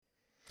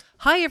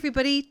Hi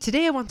everybody,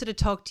 today I wanted to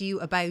talk to you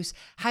about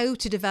how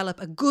to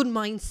develop a good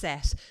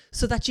mindset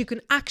so that you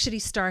can actually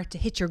start to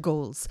hit your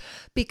goals.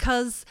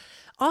 Because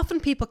often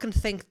people can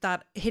think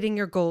that hitting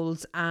your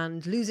goals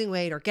and losing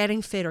weight or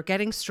getting fit or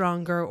getting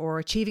stronger or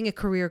achieving a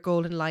career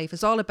goal in life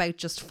is all about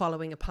just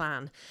following a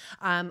plan.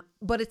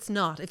 But it's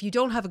not. If you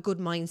don't have a good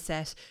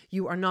mindset,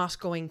 you are not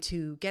going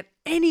to get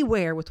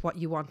anywhere with what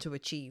you want to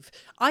achieve.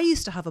 I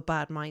used to have a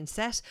bad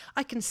mindset.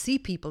 I can see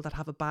people that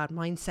have a bad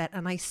mindset,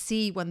 and I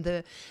see when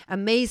the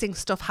amazing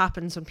stuff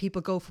happens when people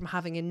go from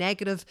having a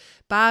negative,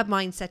 bad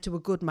mindset to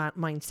a good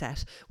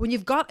mindset. When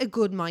you've got a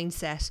good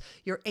mindset,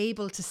 you're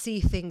able to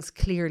see things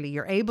clearly.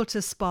 You're able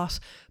to spot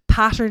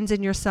patterns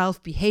in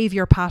yourself,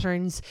 behavior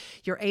patterns.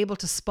 You're able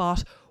to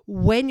spot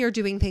when you're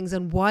doing things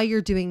and why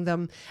you're doing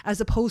them, as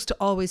opposed to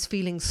always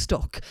feeling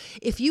stuck.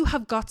 If you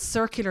have got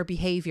circular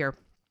behavior,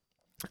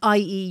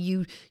 i.e.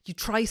 you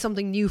try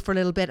something new for a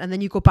little bit and then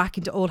you go back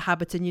into old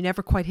habits and you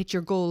never quite hit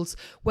your goals.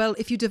 Well,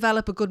 if you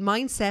develop a good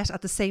mindset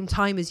at the same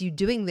time as you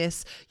doing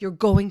this, you're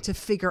going to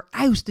figure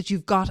out that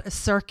you've got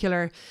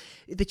circular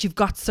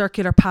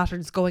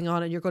patterns going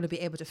on, and you're going to be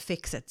able to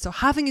fix it. So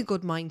having a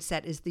good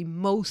mindset is the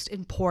most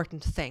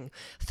important thing.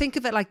 Think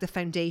of it like the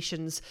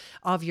foundations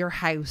of your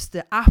house,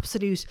 the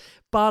absolute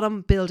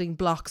bottom building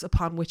blocks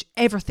upon which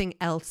everything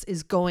else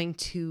is going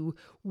to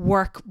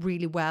work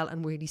really well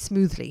and really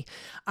smoothly.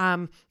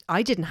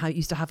 I didn't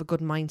used to have a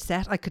good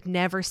mindset. I could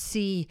never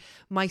see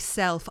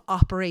myself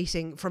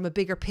operating from a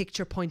bigger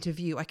picture point of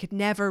view. I could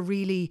never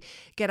really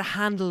get a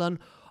handle on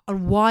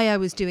why I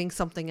was doing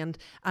something and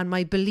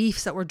my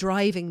beliefs that were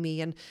driving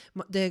me and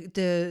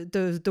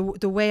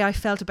the way I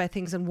felt about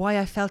things and why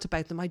I felt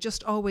about them. I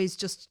just always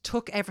just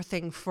took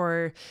everything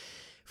for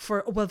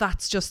well,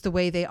 that's just the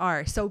way they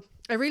are. So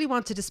I really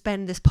wanted to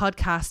spend this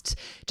podcast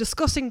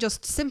discussing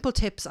just simple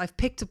tips I've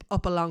picked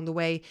up along the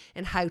way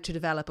in how to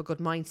develop a good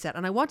mindset.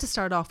 And I want to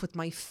start off with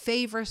my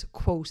favorite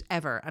quote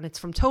ever, and it's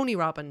from Tony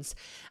Robbins,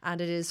 and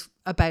it is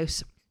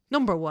about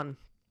number one: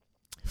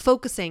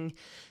 focusing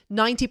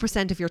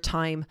 90% of your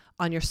time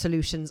on your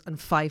solutions and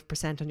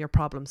 5% on your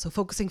problems. So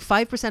focusing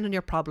 5% on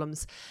your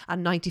problems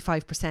and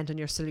 95% on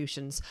your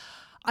solutions.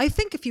 I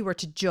think if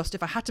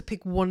I had to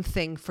pick one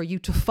thing for you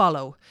to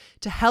follow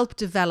to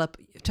help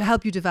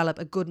you develop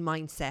a good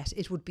mindset,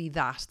 it would be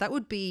that. That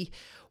would be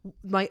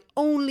my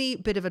only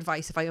bit of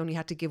advice if I only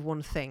had to give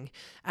one thing,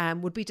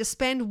 would be to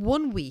spend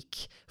 1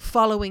 week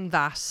following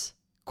that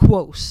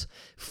quote,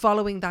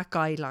 following that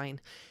guideline,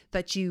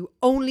 that you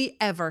only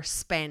ever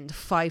spend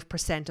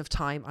 5% of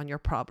time on your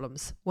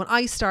problems. When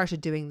I started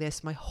doing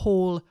this, my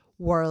whole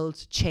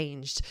world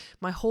changed.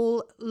 My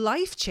whole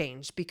life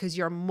changed because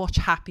you're much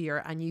happier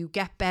and you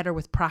get better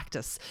with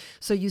practice.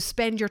 So you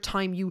spend your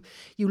time, you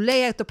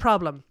lay out the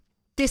problem.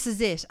 This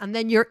is it. And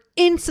then you're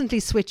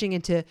instantly switching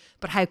into,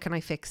 but how can I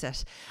fix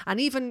it? And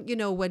even,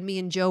 when me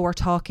and Joe are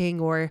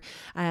talking, or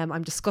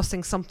I'm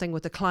discussing something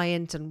with a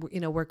client and,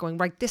 we're going,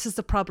 right, this is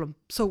the problem.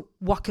 So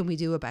what can we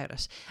do about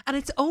it? And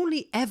it's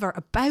only ever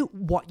about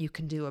what you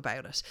can do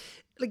about it.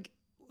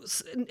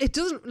 It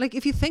doesn't,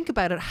 if you think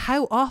about it,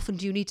 how often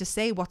do you need to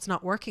say what's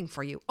not working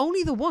for you?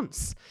 Only the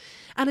once.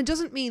 And it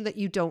doesn't mean that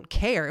you don't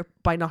care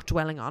by not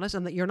dwelling on it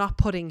and that you're not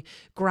putting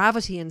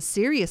gravity and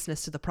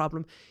seriousness to the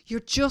problem. You're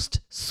just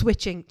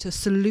switching to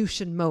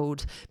solution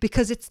mode,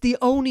 because it's the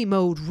only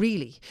mode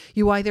really.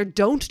 You either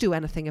don't do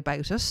anything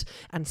about it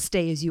and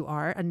stay as you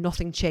are and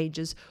nothing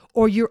changes,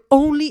 or you're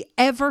only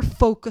ever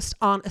focused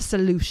on a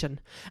solution.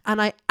 And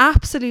I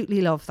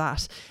absolutely love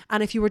that.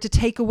 And if you were to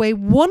take away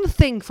one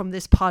thing from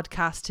this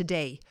podcast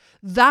today,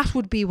 that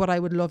would be what I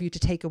would love you to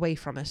take away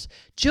from it.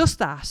 Just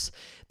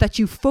that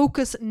you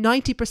focus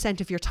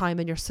 90% of your time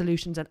on your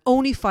solutions and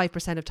only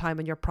 5% of time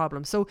on your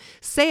problems. So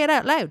say it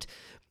out loud.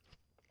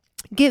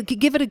 Give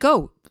it a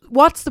go.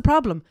 What's the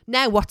problem?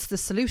 Now what's the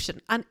solution?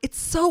 And it's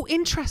so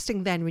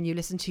interesting then when you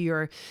listen to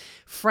your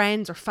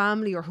friends or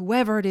family or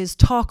whoever it is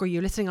talk, or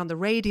you're listening on the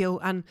radio,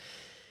 and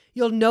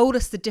you'll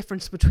notice the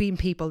difference between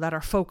people that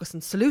are focused on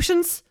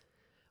solutions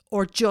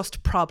or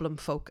just problem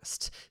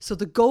focused. So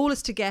the goal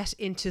is to get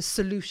into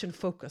solution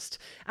focused.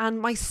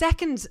 And my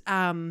second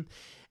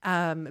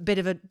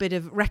bit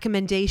of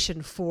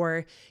recommendation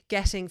for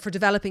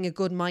developing a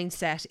good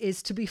mindset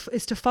is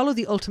to follow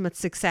the ultimate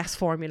success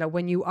formula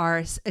when you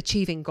are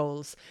achieving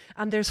goals.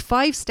 And there's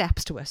 5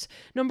 steps to it.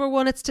 Number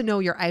 1, it's to know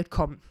your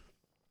outcome.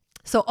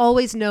 So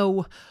always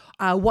know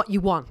what you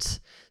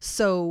want.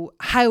 So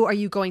how are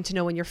you going to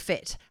know when you're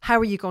fit? How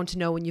are you going to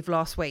know when you've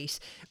lost weight?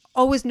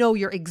 Always know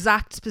your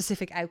exact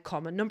specific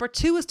outcome. And number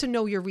 2 is to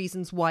know your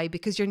reasons why,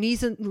 because your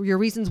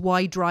reasons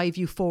why drive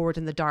you forward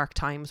in the dark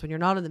times when you're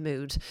not in the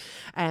mood.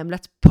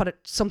 Let's put it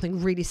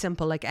something really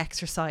simple like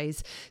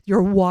exercise.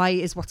 Your why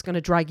is what's going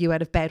to drag you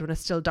out of bed when it's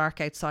still dark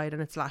outside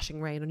and it's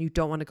lashing rain and you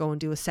don't want to go and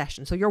do a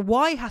session. So your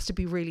why has to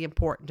be really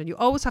important, and you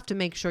always have to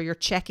make sure you're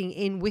checking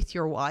in with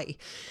your why,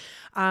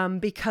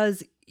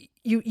 because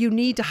you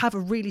need to have a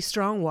really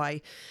strong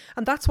why.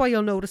 And that's why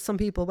you'll notice some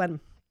people, when,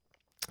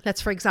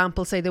 let's for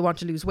example say they want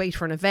to lose weight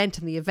for an event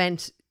and the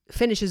event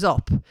finishes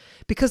up,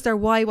 because their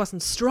why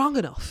wasn't strong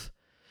enough.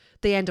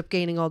 they end up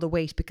gaining all the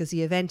weight because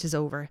the event is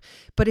over.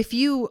 But if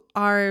you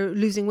are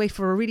losing weight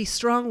for a really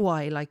strong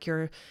why, like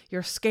you're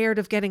scared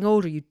of getting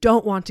older, you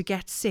don't want to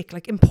get sick,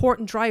 like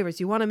important drivers,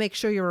 you want to make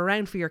sure you're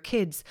around for your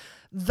kids,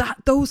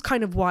 those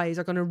kind of whys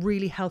are going to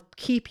really help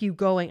keep you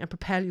going and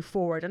propel you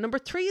forward. And number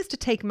 3 is to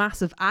take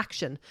massive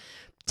action.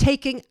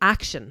 Taking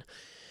action.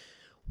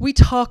 We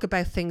talk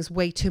about things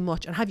way too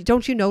much. And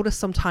don't you notice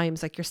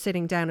sometimes, like, you're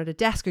sitting down at a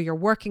desk or you're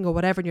working or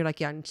whatever, and you're like,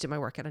 yeah, I need to do my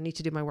workout. I need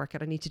to do my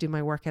workout. I need to do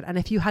my workout. And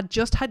if you had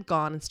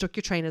gone and stuck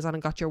your trainers on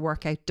and got your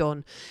workout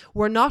done,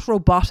 we're not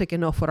robotic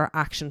enough with our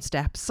action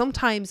steps.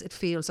 Sometimes it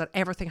feels that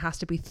everything has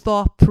to be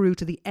thought through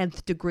to the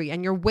nth degree,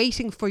 and you're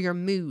waiting for your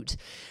mood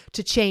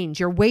to change.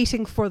 You're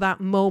waiting for that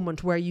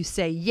moment where you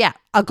say, yeah,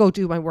 I'll go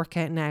do my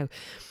workout now.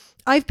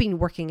 I've been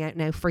working out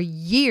now for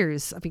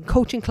years. I've been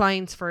coaching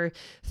clients for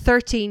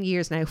 13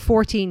 years now,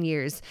 14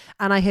 years.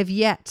 And I have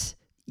yet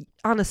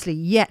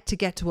to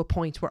get to a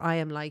point where I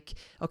am like,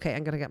 okay,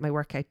 I'm going to get my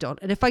workout done.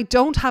 And if I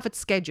don't have it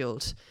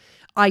scheduled,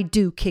 I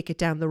do kick it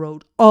down the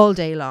road all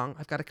day long.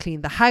 I've got to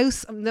clean the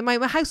house.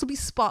 My house will be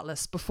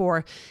spotless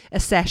before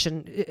a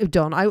session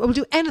done. I will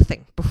do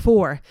anything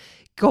before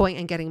going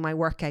and getting my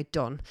workout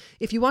done.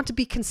 If you want to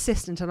be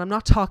consistent, and I'm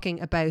not talking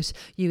about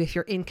you if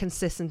you're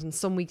inconsistent and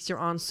some weeks you're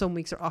on, some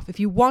weeks are off. If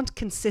you want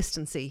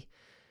consistency,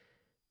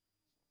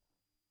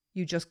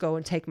 you just go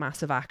and take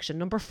massive action.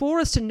 Number 4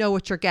 is to know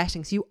what you're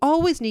getting. So you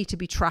always need to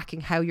be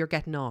tracking how you're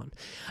getting on.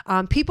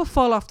 People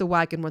fall off the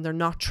wagon when they're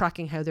not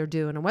tracking how they're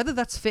doing. And whether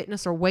that's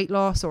fitness or weight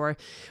loss or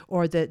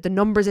the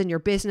numbers in your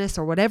business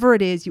or whatever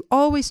it is, you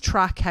always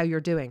track how you're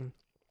doing.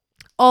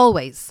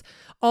 Always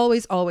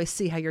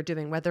see how you're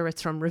doing, whether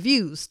it's from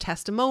reviews,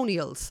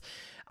 testimonials,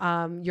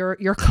 how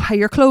your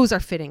clothes are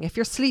fitting, if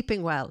you're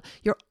sleeping well.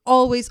 You're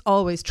always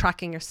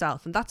tracking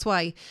yourself. And that's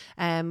why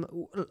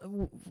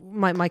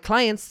my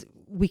clients,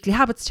 weekly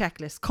habits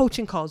checklist,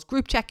 coaching calls,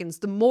 group check-ins,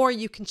 the more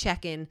you can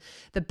check in,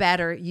 the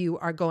better you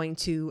are going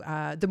to,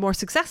 the more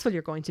successful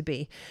you're going to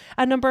be.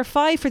 And number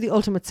 5 for the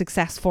ultimate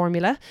success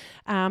formula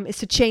is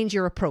to change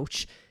your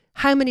approach.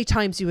 How many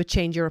times you would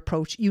change your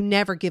approach? You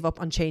never give up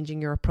on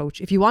changing your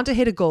approach. If you want to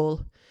hit a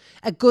goal,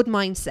 a good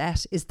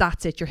mindset is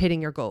that's it. You're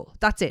hitting your goal.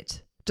 That's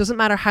it. Doesn't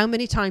matter how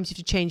many times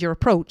you change your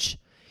approach,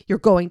 you're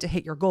going to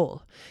hit your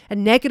goal. A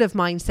negative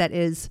mindset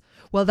is,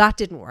 well, that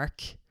didn't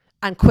work,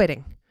 and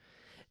quitting.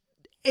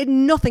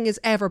 Nothing is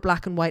ever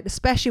black and white,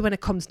 especially when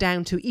it comes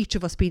down to each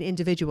of us being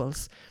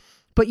individuals.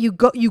 But you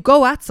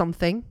go at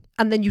something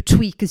and then you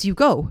tweak as you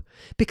go,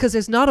 because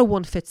there's not a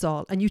one fits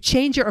all, and you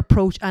change your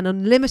approach an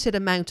unlimited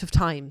amount of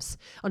times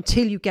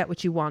until you get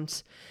what you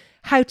want.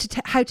 How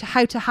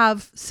to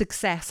have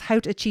success, how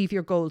to achieve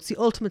your goals, the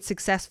ultimate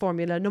success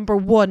formula. Number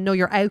 1, know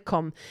your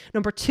outcome.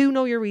 Number 2,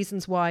 know your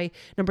reasons why.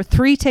 Number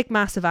 3, take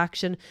massive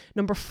action.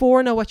 Number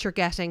 4, know what you're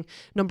getting.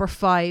 Number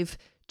 5,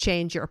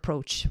 change your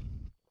approach.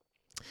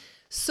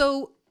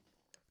 So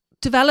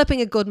developing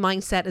a good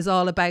mindset is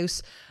all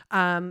about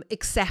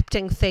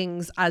accepting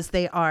things as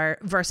they are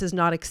versus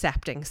not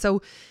accepting.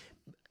 So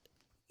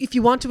if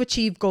you want to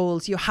achieve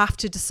goals, you have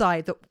to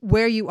decide that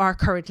where you are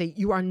currently,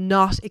 you are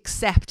not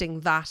accepting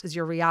that as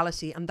your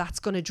reality, and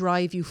that's going to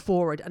drive you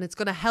forward, and it's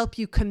going to help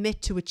you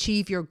commit to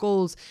achieve your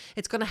goals.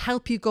 It's going to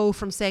help you go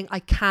from saying I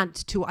can't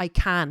to I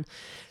can.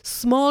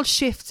 Small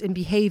shifts in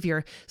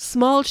behavior,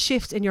 small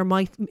shifts in your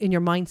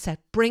mindset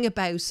bring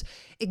about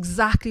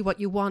exactly what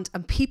you want.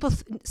 And people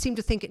seem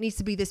to think it needs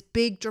to be this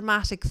big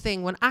dramatic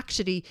thing, when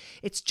actually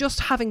it's just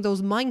having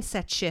those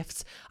mindset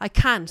shifts. I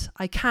can't,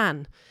 I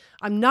can.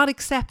 I'm not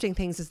accepting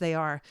things as they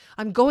are.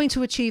 I'm going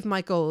to achieve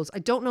my goals. I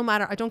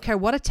don't care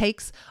what it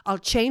takes. I'll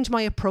change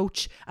my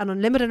approach an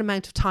unlimited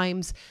amount of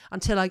times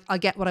until I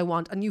get what I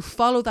want. And you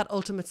follow that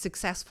ultimate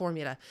success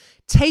formula.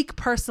 Take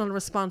personal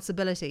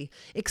responsibility.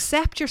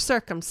 Accept your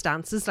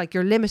circumstances, like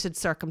your limited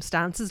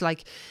circumstances,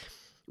 like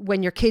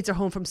when your kids are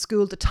home from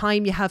school, the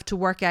time you have to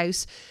work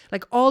out,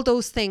 like all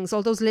those things,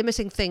 all those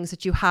limiting things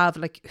that you have,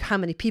 like how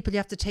many people you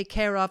have to take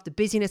care of, the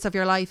busyness of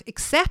your life.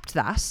 Accept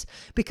that,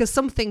 because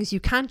some things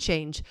you can't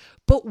change,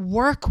 but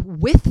work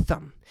with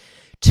them.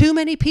 Too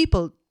many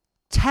people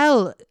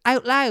tell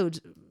out loud,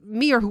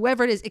 me or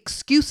whoever it is,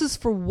 excuses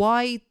for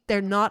why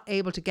they're not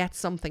able to get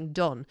something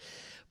done.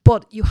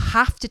 But you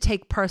have to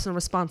take personal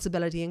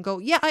responsibility and go,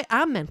 yeah, I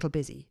am mental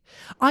busy.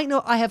 I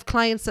know I have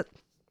clients that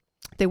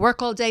they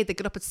work all day, they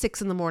get up at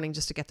 6 a.m.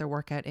 just to get their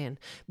workout in.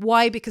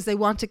 Why? Because they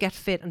want to get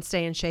fit and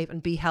stay in shape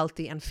and be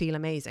healthy and feel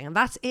amazing. And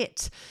that's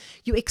it.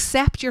 You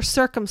accept your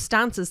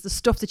circumstances, the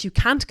stuff that you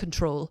can't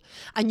control,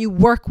 and you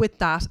work with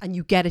that and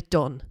you get it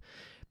done.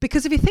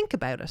 Because if you think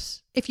about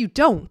it, if you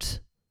don't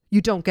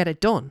get it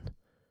done.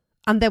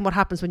 And then what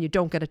happens when you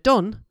don't get it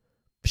done?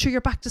 Sure,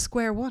 you're back to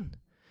square one.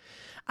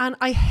 And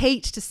I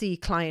hate to see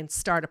clients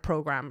start a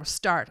program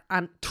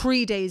and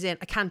 3 days in,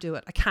 I can't do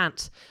it. I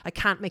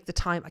can't make the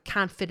time. I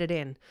can't fit it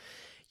in.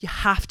 You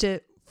have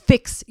to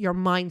fix your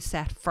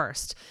mindset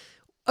first.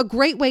 A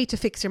great way to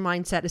fix your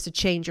mindset is to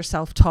change your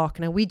self-talk.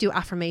 Now, we do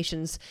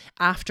affirmations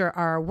after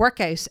our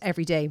workouts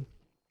every day.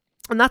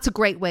 And that's a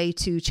great way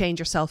to change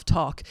your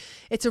self-talk.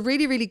 It's a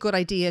really, really good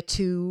idea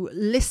to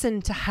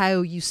listen to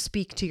how you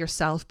speak to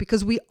yourself,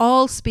 because we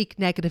all speak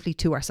negatively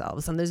to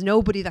ourselves, and there's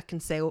nobody that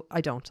can say, oh,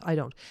 I don't.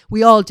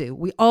 We all do.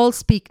 We all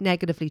speak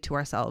negatively to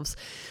ourselves.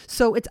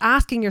 So it's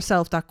asking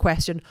yourself that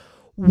question: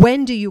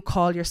 when do you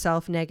call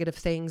yourself negative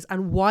things,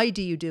 and why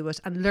do you do it?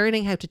 And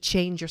learning how to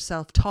change your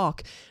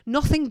self-talk.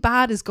 Nothing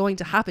bad is going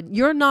to happen.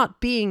 You're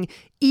not being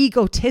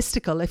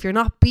egotistical if you're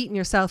not beating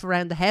yourself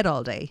around the head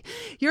all day.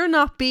 You're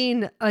not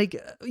being like,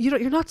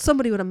 you're not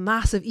somebody with a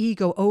massive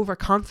ego,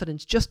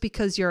 overconfident, just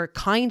because you're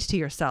kind to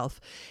yourself.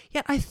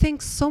 Yet I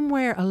think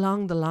somewhere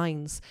along the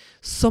lines,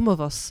 some of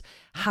us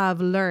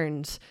have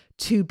learned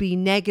to be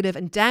negative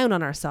and down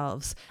on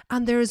ourselves.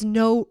 And there is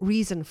no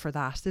reason for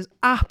that. There's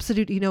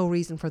absolutely no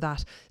reason for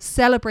that.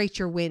 Celebrate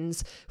your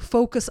wins.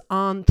 Focus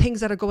on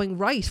things that are going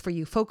right for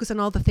you. Focus on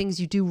all the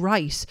things you do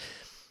right.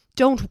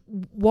 Don't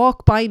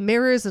walk by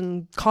mirrors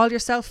and call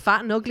yourself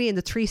fat and ugly in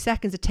the 3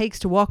 seconds it takes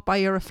to walk by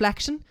your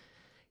reflection.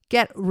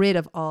 Get rid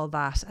of all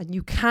that. And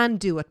you can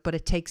do it, but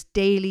it takes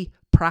daily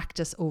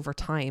practice over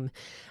time.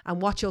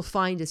 And what you'll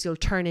find is you'll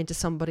turn into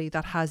somebody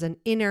that has an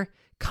inner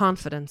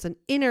confidence, an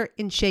inner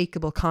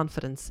unshakable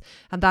confidence.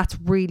 And that's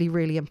really,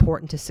 really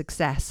important to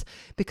success,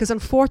 because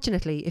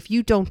unfortunately, if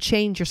you don't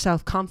change your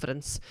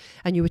self-confidence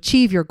and you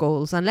achieve your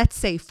goals, and let's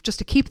say, just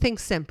to keep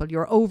things simple,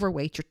 you're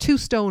overweight, you're 2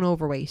 stone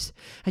overweight,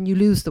 and you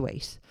lose the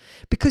weight,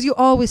 because you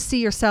always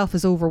see yourself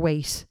as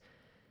overweight,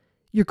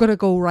 you're going to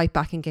go right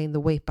back and gain the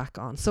weight back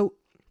on. So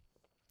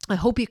I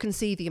hope you can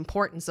see the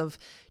importance of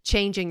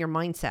changing your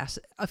mindset.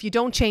 If you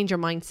don't change your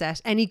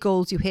mindset, any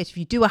goals you hit, if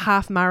you do a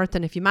half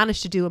marathon, if you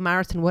manage to do a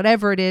marathon,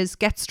 whatever it is,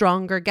 get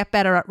stronger, get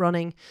better at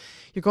running,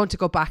 you're going to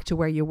go back to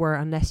where you were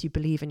unless you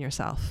believe in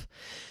yourself.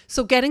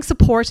 So getting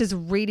support is a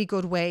really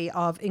good way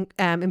of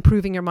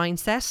improving your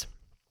mindset.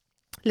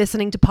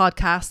 Listening to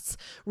podcasts,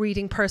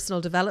 reading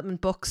personal development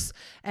books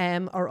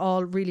are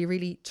all really,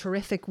 really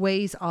terrific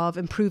ways of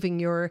improving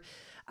your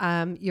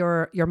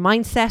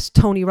mindset.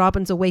 Tony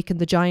Robbins, Awaken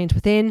the Giant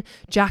Within,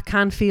 Jack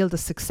Canfield, The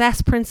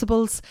Success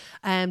Principles,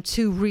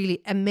 2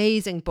 really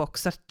amazing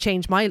books that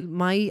changed my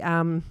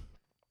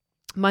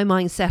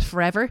mindset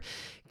forever.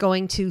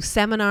 Going to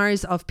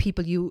seminars of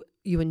people you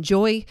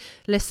enjoy,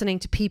 listening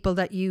to people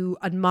that you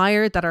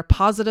admire, that are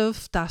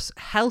positive, that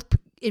help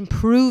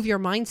improve your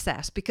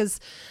mindset. Because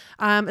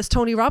as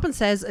Tony Robbins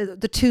says,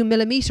 the 2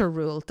 millimeter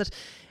rule, that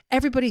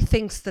everybody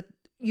thinks that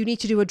you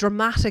need to do a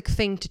dramatic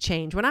thing to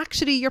change, when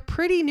actually you're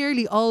pretty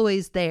nearly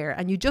always there,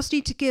 and you just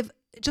need to give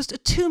just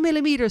 2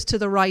 millimeters to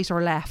the right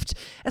or left,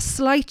 a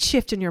slight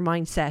shift in your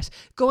mindset,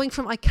 going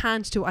from I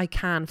can't to I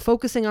can,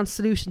 focusing on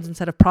solutions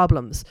instead of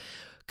problems,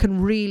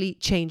 can really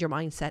change your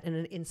mindset in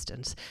an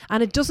instant.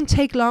 And it doesn't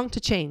take long to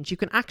change. You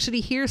can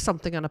actually hear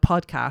something on a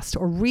podcast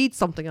or read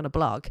something on a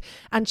blog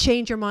and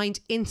change your mind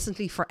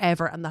instantly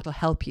forever, and that'll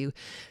help you.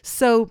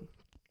 So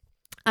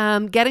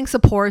getting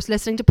support,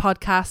 listening to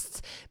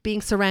podcasts,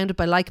 being surrounded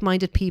by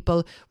like-minded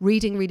people,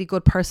 reading really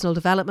good personal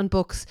development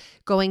books,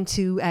 going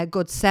to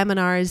good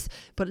seminars,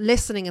 but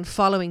listening and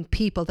following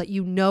people that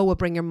you know will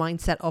bring your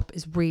mindset up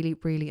is really,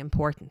 really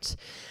important.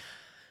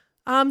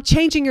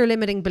 Changing your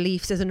limiting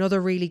beliefs is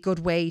another really good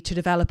way to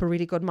develop a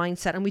really good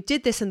mindset. And we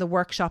did this in the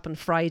workshop on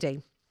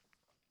Friday.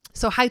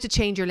 So how to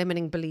change your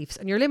limiting beliefs.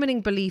 And your limiting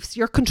beliefs,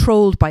 you're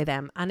controlled by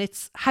them. And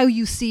it's how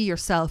you see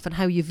yourself and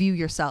how you view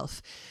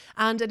yourself.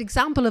 And an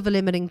example of a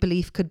limiting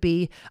belief could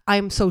be,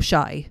 I'm so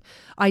shy.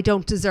 I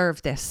don't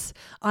deserve this.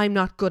 I'm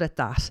not good at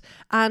that.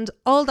 And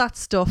all that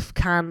stuff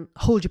can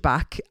hold you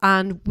back.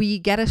 And we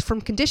get it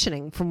from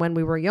conditioning, from when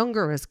we were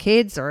younger as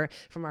kids, or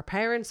from our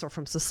parents, or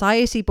from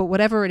society. But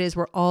whatever it is,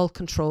 we're all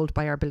controlled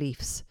by our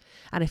beliefs.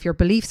 And if your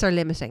beliefs are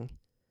limiting,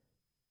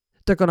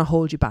 they're going to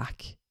hold you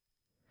back.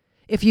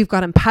 If you've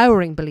got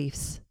empowering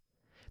beliefs,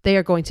 they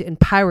are going to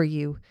empower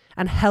you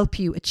and help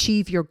you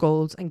achieve your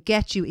goals and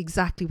get you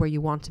exactly where you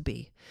want to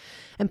be.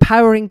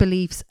 Empowering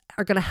beliefs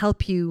are going to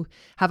help you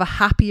have a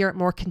happier,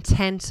 more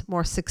content,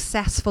 more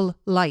successful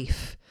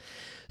life.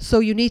 So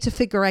you need to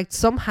figure out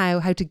somehow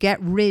how to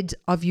get rid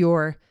of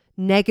your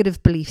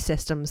negative belief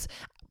systems.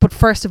 But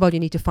first of all, you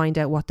need to find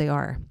out what they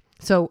are.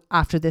 So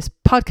after this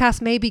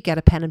podcast, maybe get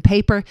a pen and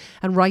paper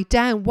and write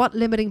down what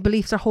limiting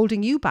beliefs are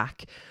holding you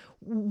back.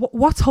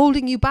 What's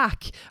holding you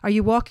back? Are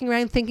you walking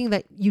around thinking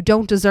that you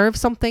don't deserve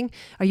something?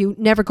 Are you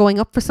never going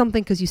up for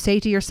something because you say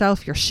to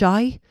yourself you're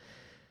shy?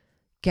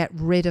 Get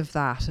rid of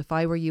that. If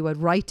I were you, I'd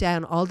write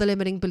down all the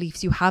limiting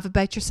beliefs you have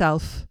about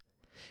yourself,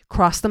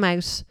 cross them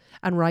out,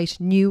 and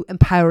write new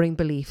empowering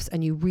beliefs.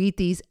 And you read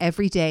these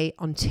every day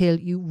until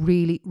you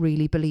really,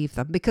 really believe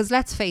them. Because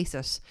let's face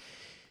it,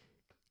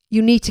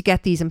 you need to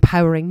get these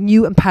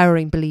new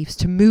empowering beliefs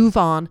to move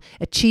on,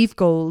 achieve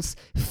goals,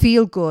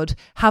 feel good,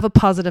 have a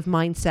positive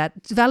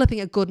mindset.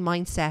 Developing a good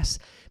mindset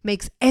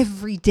makes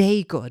every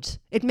day good.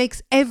 It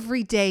makes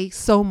every day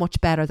so much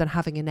better than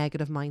having a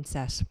negative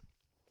mindset.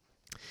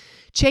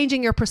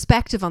 Changing your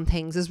perspective on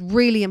things is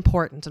really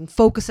important, and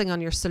focusing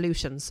on your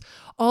solutions.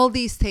 All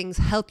these things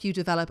help you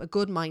develop a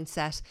good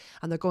mindset,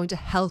 and they're going to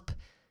help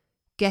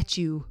get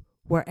you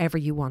wherever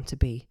you want to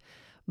be.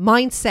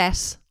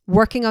 mindset,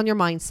 working on your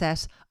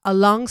mindset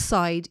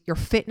alongside your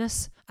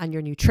fitness and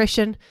your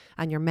nutrition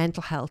and your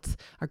mental health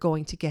are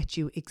going to get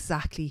you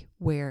exactly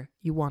where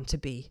you want to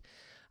be.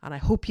 And I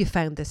hope you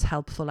found this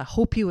helpful. I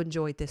hope you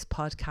enjoyed this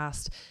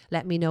podcast.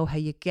 Let me know how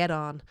you get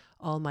on.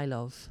 All my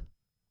love.